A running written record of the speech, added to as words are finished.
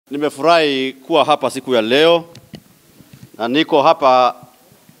Nimefurahi kuwa hapa siku ya leo na niko hapa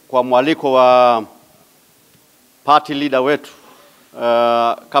kwa mwaliko wa party leader wetu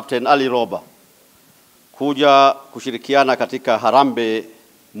Captain Ali Roba kuja kushirikiana katika harambee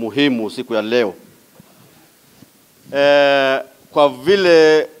muhimu siku ya leo. Kwa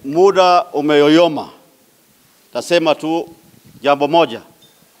vile muda umeyoyoma, tasema tu jambo moja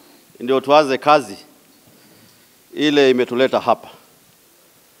ndio tuanze kazi ile imetuleta hapa.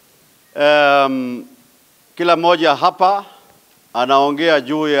 Kila mmoja hapa anaongea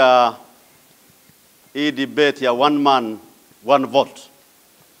juu ya hii debate ya one man, one vote,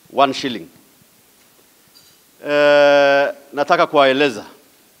 one shilling. Nataka kuwaeleza.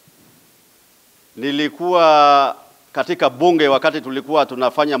 Nilikuwa katika bunge wakati tulikuwa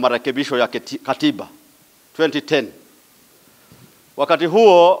tunafanya marekebisho ya katiba 2010. Wakati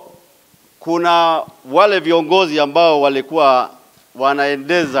huo kuna wale viongozi ambao walikuwa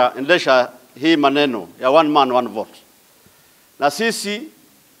wanaendesha hii maneno ya one man one vote. Na sisi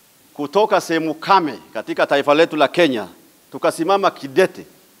kutoka sehemu kame katika taifa letu la Kenya tukasimama kidete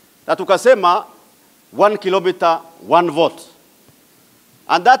na tukasema 1 kilometer one vote.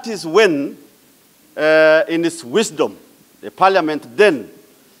 And that is when in its wisdom the parliament then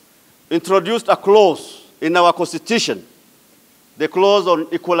introduced a clause in our constitution, the clause on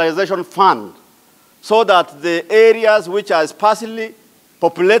equalization fund, so that the areas which are sparsely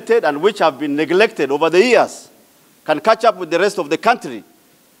populated and which have been neglected over the years can catch up with the rest of the country,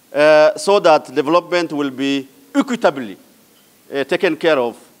 so that development will be equitably taken care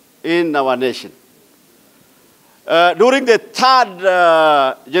of in our nation. During the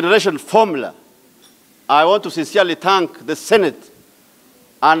third generation formula, I want to sincerely thank the Senate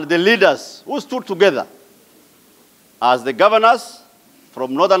and the leaders who stood together. As the governors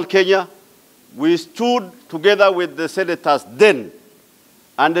from Northern Kenya, we stood together with the senators then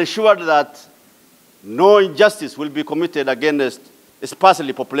and ensured that no injustice will be committed against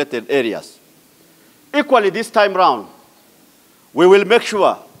sparsely populated areas. Equally, this time round, we will make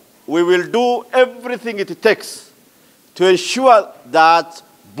sure we will do everything it takes to ensure that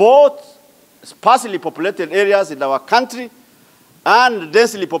both sparsely populated areas in our country and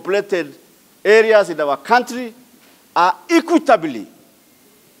densely populated areas in our country are equitably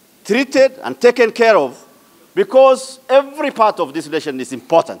treated and taken care of, because every part of this nation is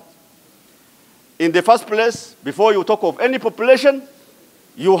important. In the first place, before you talk of any population,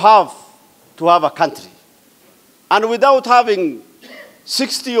 you have to have a country. And without having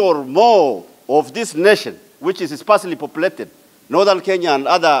 60 or more of this nation, which is sparsely populated, Northern Kenya and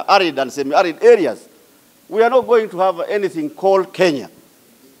other arid and semi-arid areas, we are not going to have anything called Kenya.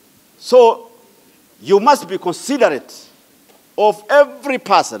 So you must be considerate of every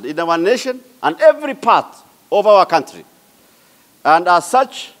person in our nation and every part of our country. And as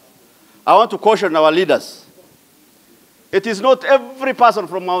such, I want to caution our leaders. It is not every person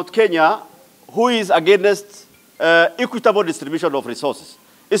from Mount Kenya who is against equitable distribution of resources.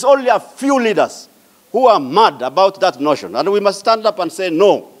 It's only a few leaders who are mad about that notion. And we must stand up and say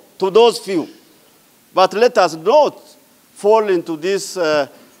no to those few. But let us not fall into this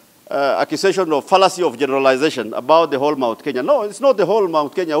accusation of fallacy of generalization about the whole Mount Kenya. No, it's not the whole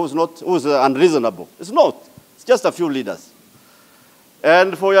Mount Kenya who's unreasonable. It's not. It's just a few leaders.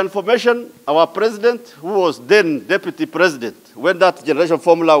 And for your information, our president, who was then deputy president when that generation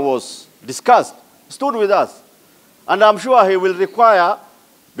formula was discussed, stood with us. And I'm sure he will require,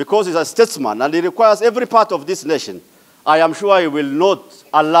 because he's a statesman and he requires every part of this nation, I am sure he will not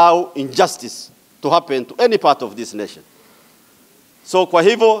allow injustice to happen to any part of this nation. So kwa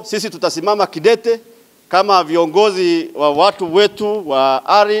hivyo, sisi tutasimama kidete kama viongozi wa watu wetu wa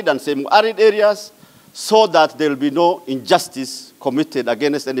arid and semi-arid areas, so that there will be no injustice committed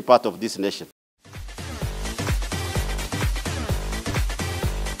against any part of this nation.